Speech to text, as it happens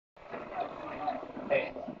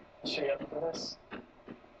Sure you up for this?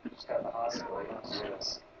 Just got to the hospital. You want to do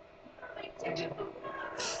this? I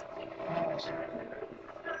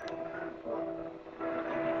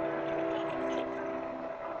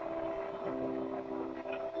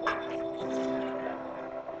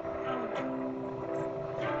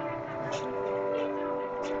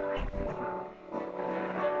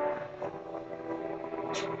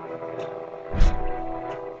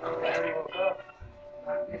already woke up.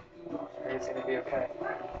 Everything's gonna be okay.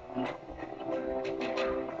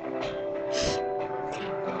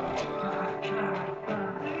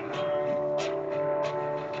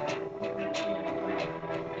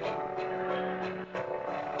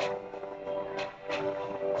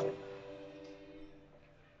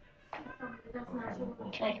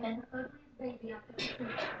 Can I come in?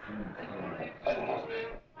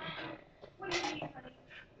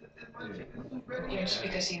 Just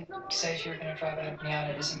because he says you're going to drop out of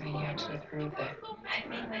Miata doesn't mean you have to go through with it. I've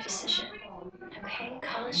made my decision. Okay?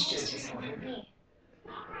 College just isn't for me.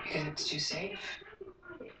 Because it's too safe.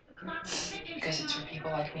 Because it's for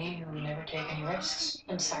people like me who never take any risks.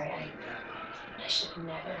 I'm sorry, I should have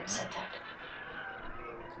never said that.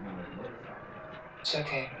 It's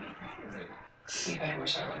okay. We've had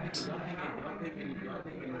worse arguments in life.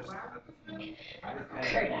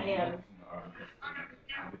 Kurt,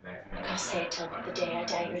 I'll say it till the day I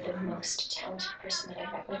die, you're the most talented person that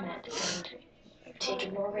I've ever met, and you've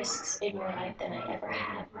taken more risks in your life than I ever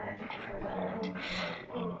have or ever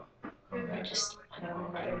will, and I just don't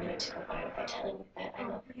want another minute to go by without telling you that I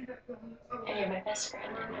love you. And you're my best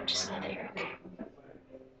friend, and I'm just glad that you're okay.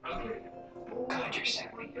 God, you're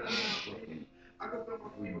savvy.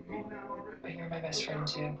 But you're my best friend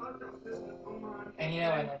too. And you know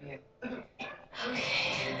I love you.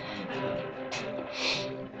 Okay.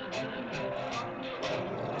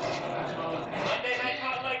 Monday night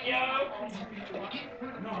potluck, yo!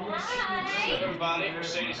 Hi, everybody.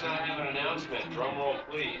 Mercedes and I have an announcement. Drum roll,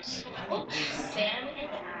 please. Oh, Sam and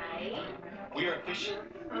I. We are officially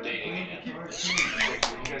dating again. Wait,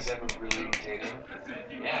 are you guys ever really dating?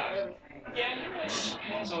 Yeah. Yeah, you know, she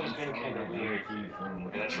has always been kind of weird.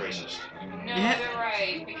 And that's racist. No, you're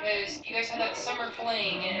right. Because you guys had that summer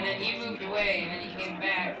fling, and then you moved away, and then you came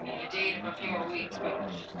back, and you dated for a few more weeks. But,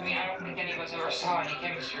 I mean, I don't think any of us ever saw any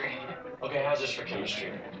chemistry. Okay, how's this for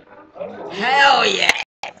chemistry? Hell yeah!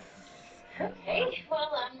 Okay,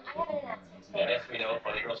 well, I have an announcement today. Yes, we know.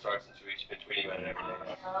 Funny Girl starts in 2 weeks. Been tweeting about it every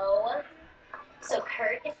day. No. So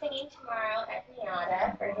Kurt is singing tomorrow at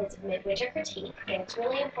Miata for his midwinter critique, and it's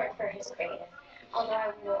really important for his grade. And although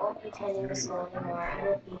I won't be attending the school anymore, I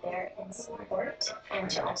will be there in support and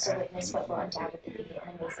to also witness what will undoubtedly be an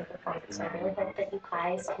amazing performance. So I really hope that you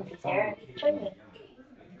guys can be there and join me.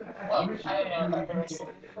 Well, I don't know about the rest of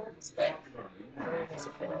you folks, but I'm really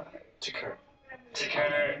music for the To Kurt. To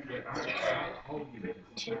Kurt.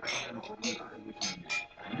 To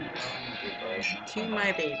To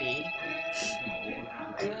my baby.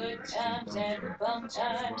 Good times and bum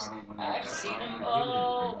times, I've seen them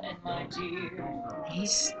all, and my dear, He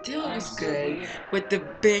still I'm looks still good here. with the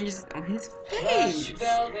bandages on his Plush face.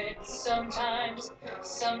 velvet sometimes,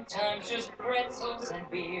 sometimes just pretzels and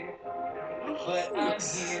beer. He But I'm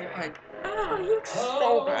looks here. like, oh, he looks so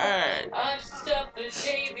Oh, bad. I've stuffed the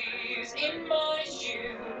dailies in my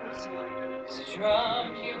shoes,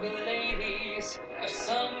 strummed ukuleles, I've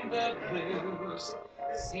sung the blues,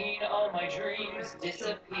 seen all my dreams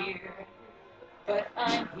disappear. But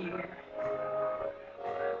I'm here.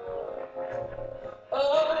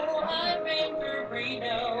 Oh, I've been through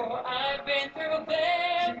Reno, I've been through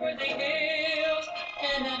Beverly Hills,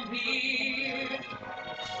 and I'm here.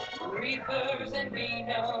 Reefers and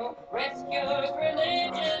vino, rescuers,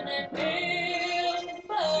 religion and pills,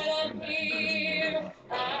 but I'm here.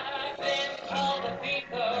 I've been all the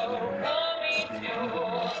pico, coming to.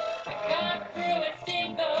 I got through a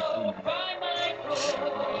stingo by my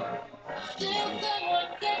pool. Still someone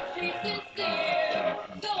said she's sincere,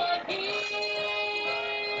 so I'm here.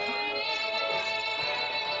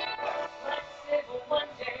 Flexible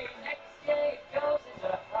one day, next day it goes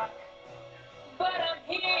into hot. But I'm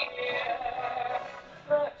here.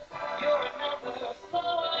 First, you're another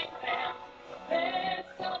slowing man. Then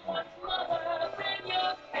someone's mother, then you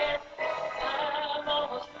can. I'm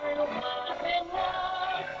almost through my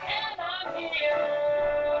memoir, and I'm here.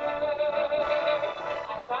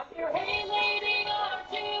 I thought you, hey lady,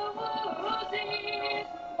 aren't you woozy?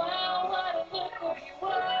 Wow, what a look who you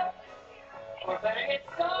were. Or better yet,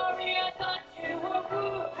 sorry, I thought you were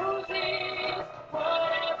woozy.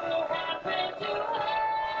 Whatever happened to her?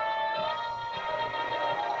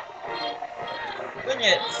 Bring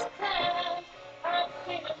it. Sometimes I've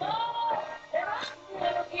seen them all, and I'm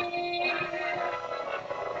still here.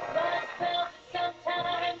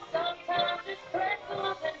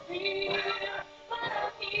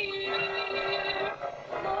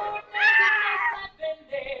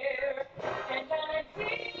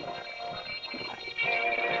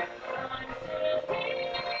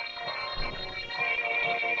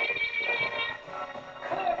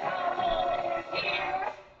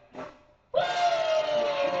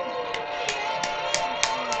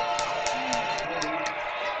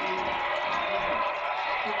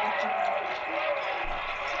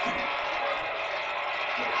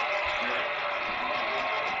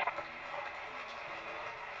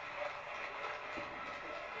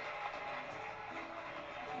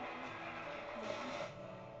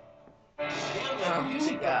 Oh Music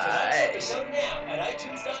from tonight's god. episode now at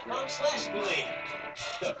iTunes.com/Glee.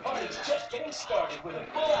 The party's just getting started with a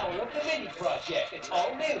full hour of the mini project. It's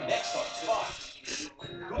all new next on Fox. Who's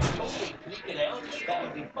totally freaking out? That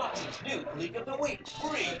would be Fox's new Gleek of the Week,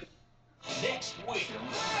 Free. Next week,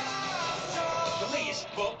 Glee is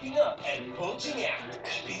bulking up and bulging out.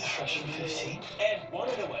 Could be the freshman 15. And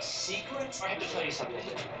want to know a secret? I have to tell you something.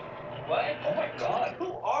 What? Oh my god.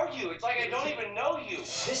 Who are you? It's like I don't even know you.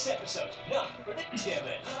 This episode's not for the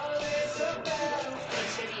timid. Make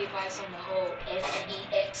sure you advise on the whole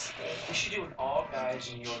sex thing. We should do an all guys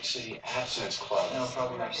in New York City abstinence club. No,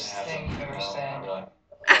 probably not gonna happen. Thursday.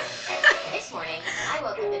 This morning, I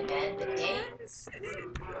woke up in bed with Danny.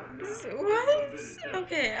 What?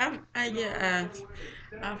 Okay, I'll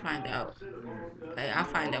find out. I'll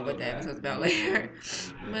find out what the episode's about later.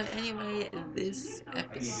 But anyway, this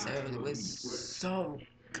episode was so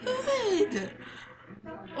good.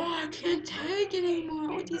 Oh, I can't take it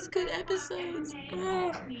anymore. All these good episodes.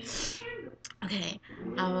 Oh. Okay,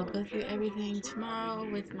 I will go through everything tomorrow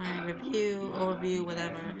with my review, overview,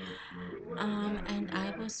 whatever. And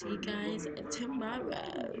I will see you guys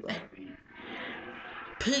tomorrow.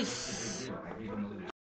 Peace.